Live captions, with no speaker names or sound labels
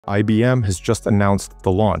IBM has just announced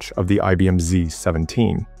the launch of the IBM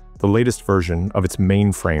Z17, the latest version of its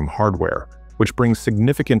mainframe hardware, which brings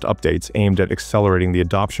significant updates aimed at accelerating the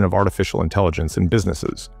adoption of artificial intelligence in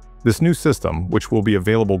businesses. This new system, which will be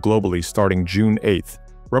available globally starting June 8th,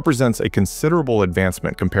 represents a considerable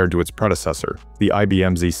advancement compared to its predecessor, the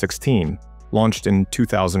IBM Z16, launched in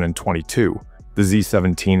 2022. The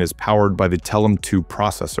Z17 is powered by the Telum 2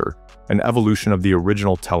 processor, an evolution of the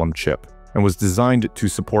original Telum chip, and was designed to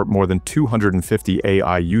support more than 250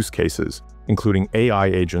 AI use cases, including AI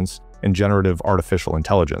agents and generative artificial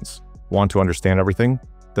intelligence. Want to understand everything?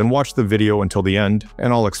 Then watch the video until the end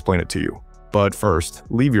and I'll explain it to you. But first,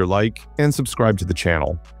 leave your like and subscribe to the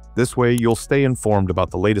channel. This way you'll stay informed about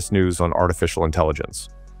the latest news on artificial intelligence.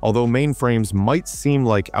 Although mainframes might seem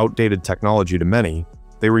like outdated technology to many,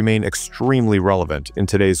 they remain extremely relevant in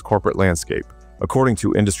today's corporate landscape. According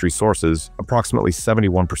to industry sources, approximately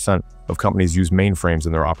 71% of companies use mainframes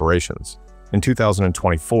in their operations. In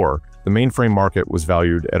 2024, the mainframe market was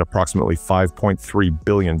valued at approximately $5.3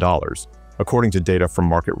 billion, according to data from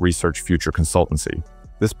market research Future Consultancy.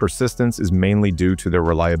 This persistence is mainly due to their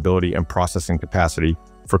reliability and processing capacity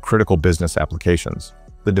for critical business applications.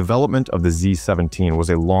 The development of the Z17 was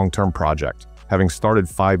a long-term project, having started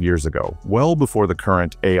 5 years ago, well before the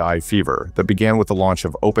current AI fever that began with the launch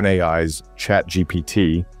of OpenAI's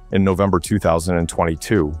ChatGPT in November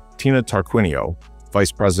 2022. Tina Tarquinio,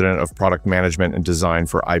 Vice President of Product Management and Design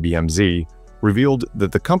for IBM Z, revealed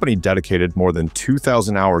that the company dedicated more than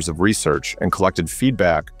 2,000 hours of research and collected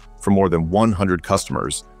feedback from more than 100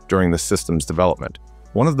 customers during the system's development.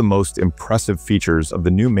 One of the most impressive features of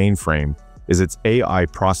the new mainframe is its AI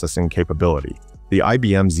processing capability. The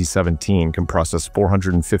IBM Z17 can process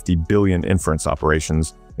 450 billion inference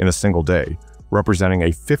operations in a single day, representing a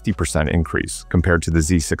 50% increase compared to the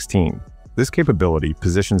Z16. This capability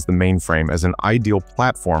positions the mainframe as an ideal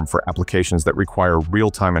platform for applications that require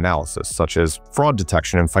real-time analysis, such as fraud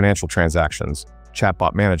detection in financial transactions,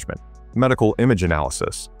 chatbot management, medical image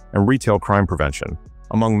analysis, and retail crime prevention,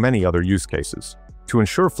 among many other use cases. To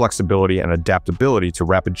ensure flexibility and adaptability to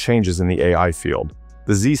rapid changes in the AI field,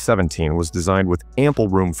 the Z17 was designed with ample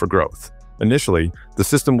room for growth. Initially, the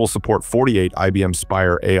system will support 48 IBM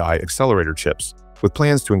Spire AI accelerator chips, with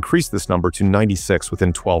plans to increase this number to 96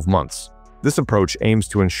 within 12 months. This approach aims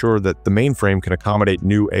to ensure that the mainframe can accommodate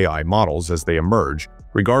new AI models as they emerge,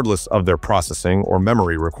 regardless of their processing or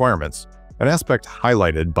memory requirements. An aspect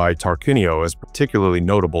highlighted by Tarquinio as particularly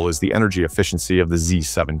notable is the energy efficiency of the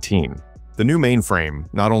Z17. The new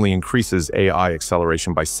mainframe not only increases AI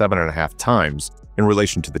acceleration by 7.5 times in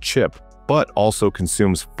relation to the chip, but also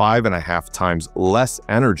consumes 5.5 times less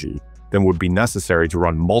energy than would be necessary to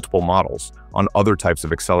run multiple models on other types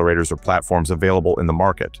of accelerators or platforms available in the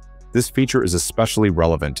market. This feature is especially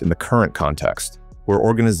relevant in the current context, where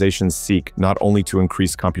organizations seek not only to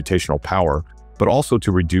increase computational power, but also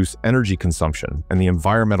to reduce energy consumption and the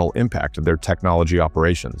environmental impact of their technology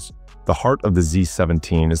operations. The heart of the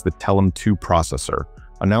Z17 is the Telum 2 processor,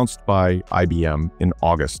 announced by IBM in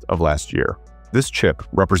August of last year. This chip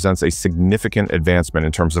represents a significant advancement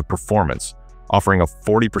in terms of performance, offering a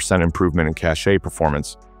 40% improvement in cache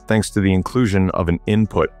performance thanks to the inclusion of an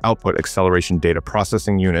input-output acceleration data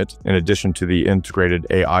processing unit in addition to the integrated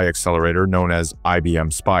AI accelerator known as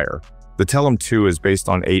IBM Spire. The Telum 2 is based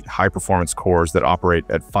on 8 high-performance cores that operate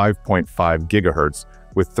at 5.5 GHz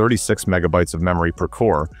with 36 megabytes of memory per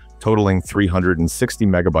core, totaling 360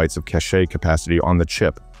 megabytes of cache capacity on the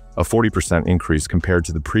chip, a 40% increase compared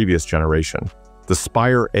to the previous generation. The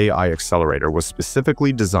Spire AI accelerator was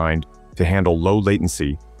specifically designed to handle low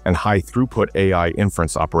latency and high-throughput AI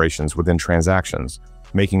inference operations within transactions,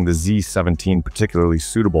 making the Z17 particularly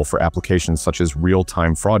suitable for applications such as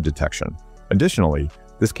real-time fraud detection. Additionally,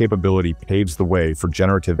 this capability paves the way for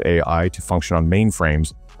generative AI to function on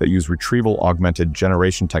mainframes that use retrieval-augmented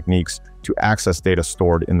generation techniques to access data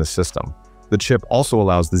stored in the system. The chip also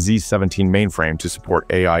allows the Z17 mainframe to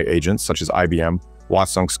support AI agents such as IBM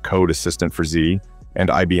Watson's Code Assistant for Z and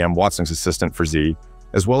IBM Watson's Assistant for Z,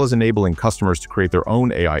 as well as enabling customers to create their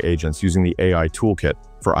own AI agents using the AI Toolkit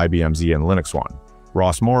for IBM Z and Linux One.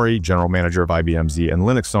 Ross Morey, General Manager of IBM Z and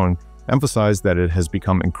Linux One, emphasized that it has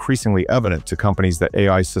become increasingly evident to companies that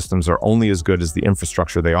AI systems are only as good as the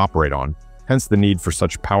infrastructure they operate on, hence the need for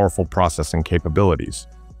such powerful processing capabilities.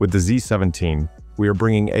 With the Z17, we are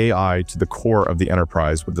bringing AI to the core of the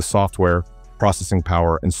enterprise with the software, processing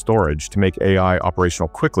power, and storage to make AI operational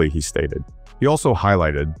quickly, he stated. He also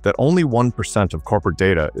highlighted that only 1% of corporate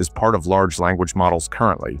data is part of large language models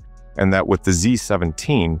currently, and that with the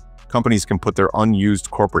Z17, companies can put their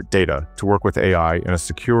unused corporate data to work with AI in a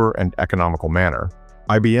secure and economical manner.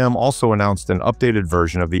 IBM also announced an updated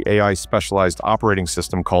version of the AI-specialized operating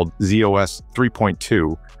system called ZOS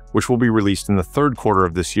 3.2, which will be released in the third quarter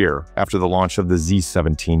of this year after the launch of the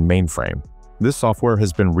Z17 mainframe. This software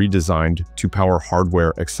has been redesigned to power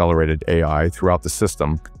hardware-accelerated AI throughout the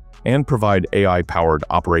system and provide AI-powered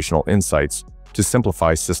operational insights to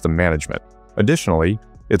simplify system management. Additionally,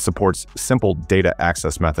 it supports simple data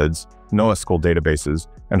access methods, NoSQL databases,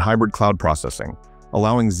 and hybrid cloud processing,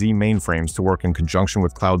 allowing Z mainframes to work in conjunction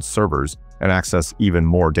with cloud servers and access even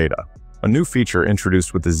more data. A new feature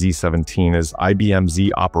introduced with the Z17 is IBM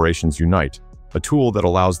Z Operations Unite, a tool that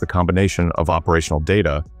allows the combination of operational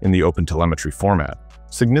data in the OpenTelemetry format,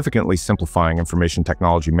 significantly simplifying information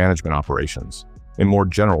technology management operations. In more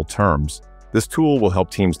general terms, this tool will help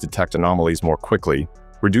teams detect anomalies more quickly,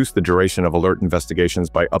 reduce the duration of alert investigations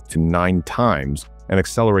by up to 9 times, and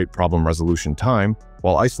accelerate problem resolution time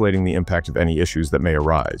while isolating the impact of any issues that may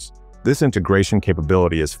arise. This integration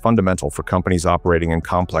capability is fundamental for companies operating in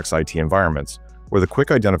complex IT environments, where the quick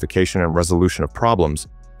identification and resolution of problems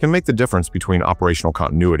can make the difference between operational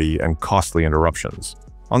continuity and costly interruptions.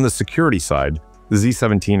 On the security side, the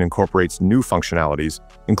Z17 incorporates new functionalities,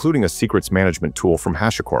 including a secrets management tool from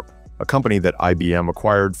HashiCorp, a company that IBM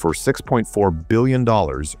acquired for $6.4 billion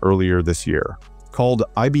earlier this year. Called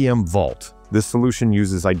IBM Vault, this solution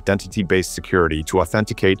uses identity-based security to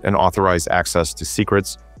authenticate and authorize access to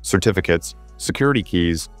secrets, certificates, security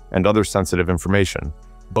keys, and other sensitive information,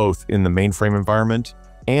 both in the mainframe environment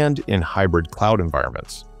and in hybrid cloud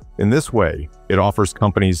environments. In this way, it offers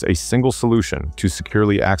companies a single solution to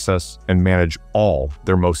securely access and manage all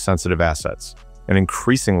their most sensitive assets, an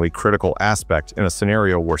increasingly critical aspect in a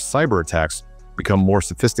scenario where cyber attacks become more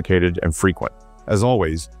sophisticated and frequent. As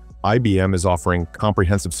always, IBM is offering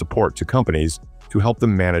comprehensive support to companies to help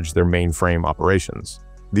them manage their mainframe operations.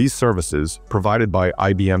 These services, provided by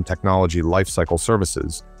IBM Technology Lifecycle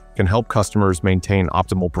Services, can help customers maintain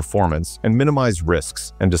optimal performance and minimize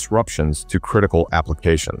risks and disruptions to critical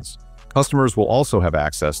applications. Customers will also have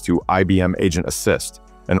access to IBM Agent Assist,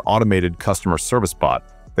 an automated customer service bot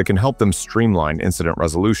that can help them streamline incident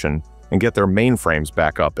resolution and get their mainframes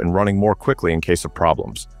back up and running more quickly in case of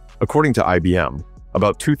problems. According to IBM,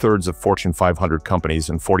 about 2/3 of Fortune 500 companies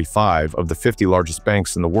and 45 of the 50 largest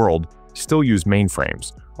banks in the world still use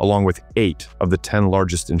mainframes, along with 8 of the 10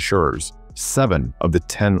 largest insurers, 7 of the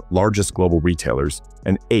 10 largest global retailers,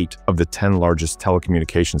 and 8 of the 10 largest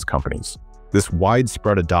telecommunications companies. This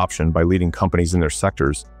widespread adoption by leading companies in their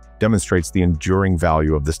sectors demonstrates the enduring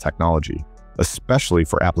value of this technology, especially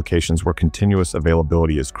for applications where continuous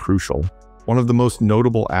availability is crucial. One of the most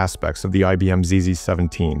notable aspects of the IBM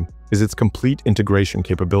Z17 is its complete integration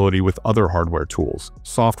capability with other hardware tools,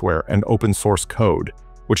 software, and open-source code,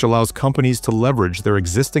 which allows companies to leverage their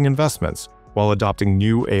existing investments while adopting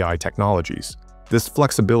new AI technologies. This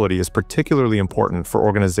flexibility is particularly important for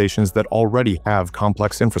organizations that already have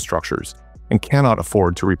complex infrastructures and cannot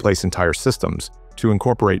afford to replace entire systems to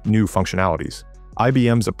incorporate new functionalities.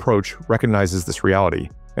 IBM's approach recognizes this reality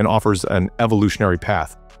and offers an evolutionary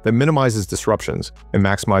path that minimizes disruptions and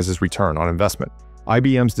maximizes return on investment.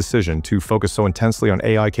 IBM's decision to focus so intensely on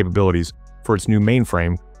AI capabilities for its new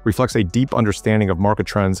mainframe reflects a deep understanding of market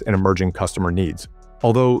trends and emerging customer needs.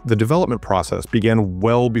 Although the development process began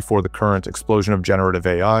well before the current explosion of generative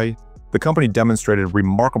AI, the company demonstrated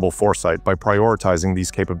remarkable foresight by prioritizing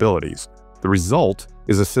these capabilities. The result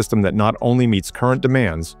is a system that not only meets current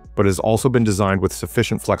demands, but has also been designed with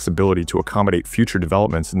sufficient flexibility to accommodate future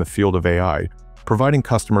developments in the field of AI, providing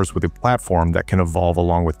customers with a platform that can evolve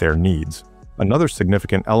along with their needs. Another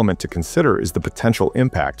significant element to consider is the potential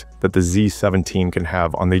impact that the Z17 can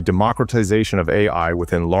have on the democratization of AI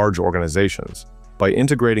within large organizations. By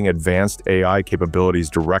integrating advanced AI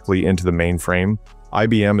capabilities directly into the mainframe,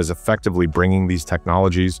 IBM is effectively bringing these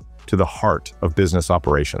technologies to the heart of business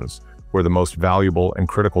operations, where the most valuable and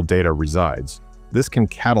critical data resides. This can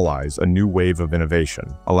catalyze a new wave of innovation,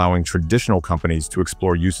 allowing traditional companies to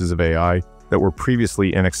explore uses of AI that were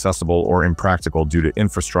previously inaccessible or impractical due to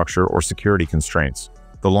infrastructure or security constraints.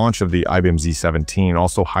 The launch of the IBM Z17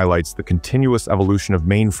 also highlights the continuous evolution of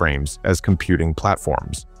mainframes as computing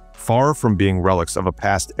platforms. Far from being relics of a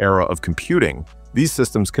past era of computing, these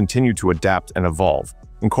systems continue to adapt and evolve,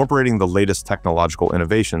 incorporating the latest technological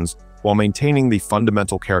innovations while maintaining the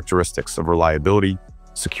fundamental characteristics of reliability,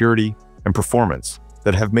 security, and performance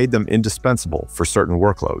that have made them indispensable for certain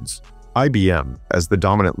workloads. IBM, as the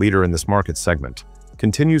dominant leader in this market segment,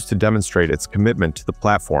 continues to demonstrate its commitment to the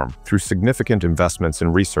platform through significant investments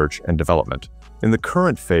in research and development. In the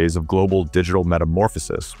current phase of global digital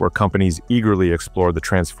metamorphosis, where companies eagerly explore the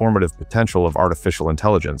transformative potential of artificial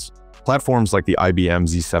intelligence, Platforms like the IBM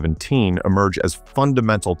Z17 emerge as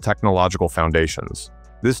fundamental technological foundations.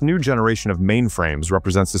 This new generation of mainframes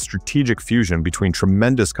represents a strategic fusion between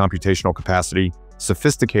tremendous computational capacity,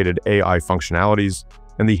 sophisticated AI functionalities,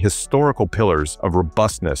 and the historical pillars of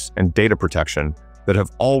robustness and data protection that have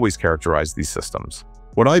always characterized these systems.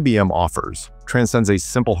 What IBM offers transcends a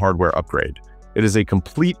simple hardware upgrade. It is a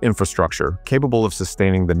complete infrastructure capable of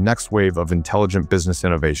sustaining the next wave of intelligent business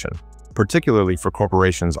innovation, particularly for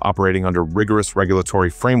corporations operating under rigorous regulatory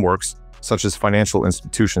frameworks such as financial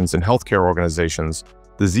institutions and healthcare organizations.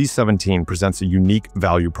 The Z17 presents a unique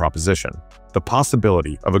value proposition: the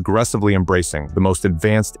possibility of aggressively embracing the most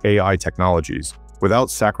advanced AI technologies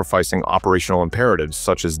without sacrificing operational imperatives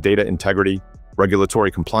such as data integrity,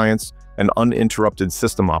 regulatory compliance, and uninterrupted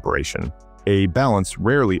system operation, a balance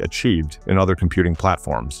rarely achieved in other computing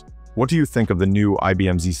platforms. What do you think of the new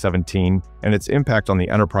IBM Z17 and its impact on the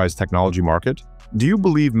enterprise technology market? Do you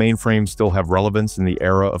believe mainframes still have relevance in the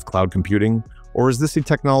era of cloud computing, or is this a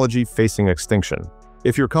technology facing extinction?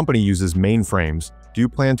 If your company uses mainframes, do you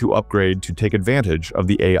plan to upgrade to take advantage of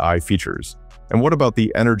the AI features? And what about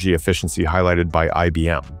the energy efficiency highlighted by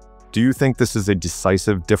IBM? Do you think this is a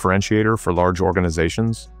decisive differentiator for large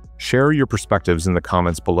organizations? Share your perspectives in the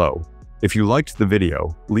comments below. If you liked the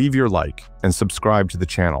video, leave your like and subscribe to the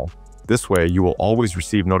channel. This way, you will always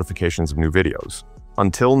receive notifications of new videos.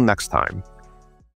 Until next time.